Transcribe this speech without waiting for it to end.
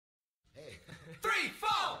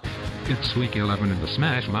It's Week 11 in the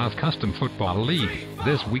Smash Mouth Custom Football League.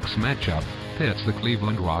 This week's matchup pits the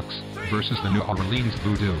Cleveland Rocks versus the New Orleans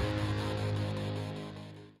Voodoo.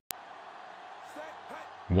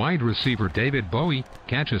 Wide receiver David Bowie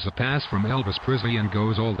catches a pass from Elvis Presley and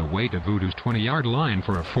goes all the way to Voodoo's 20-yard line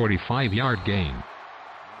for a 45-yard gain.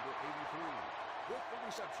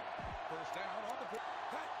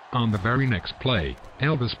 On the very next play,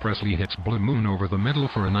 Elvis Presley hits Blue Moon over the middle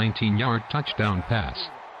for a 19-yard touchdown pass.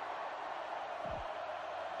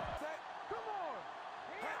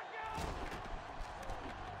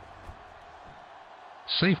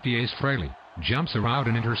 Safety Ace Frehley jumps around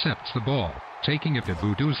and intercepts the ball, taking it to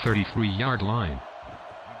Voodoo's 33-yard line.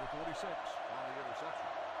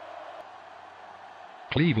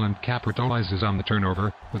 Cleveland capitalizes on the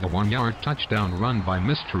turnover with a 1-yard touchdown run by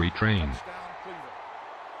Mystery Train.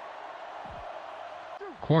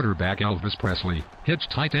 Quarterback Elvis Presley hits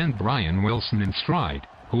tight end Brian Wilson in stride,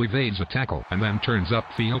 who evades a tackle and then turns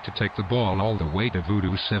upfield to take the ball all the way to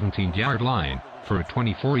Voodoo's 17-yard line for a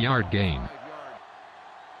 24-yard gain.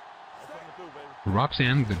 Rocks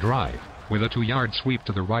end the drive with a 2-yard sweep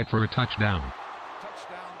to the right for a touchdown.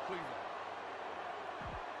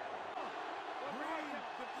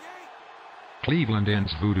 Cleveland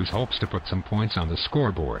ends Voodoo's hopes to put some points on the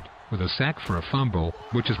scoreboard with a sack for a fumble,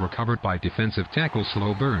 which is recovered by defensive tackle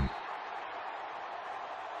Slow Burn.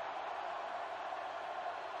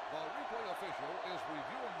 The replay official is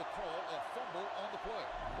reviewing the call of fumble on the play.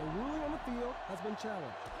 The ruling on the field has been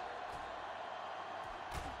challenged.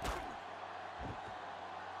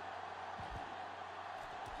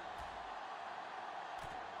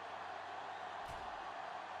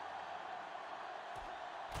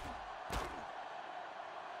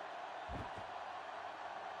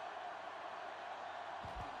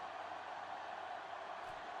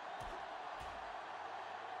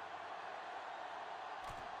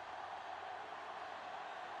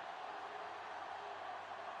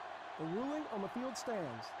 The ruling on the field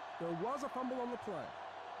stands. There was a fumble on the play.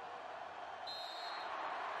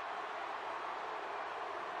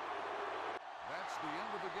 That's the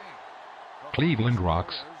end of the game. Cleveland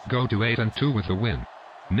Rocks go to 8-2 with the win.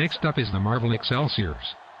 Next up is the Marvel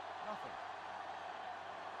Excelsiors.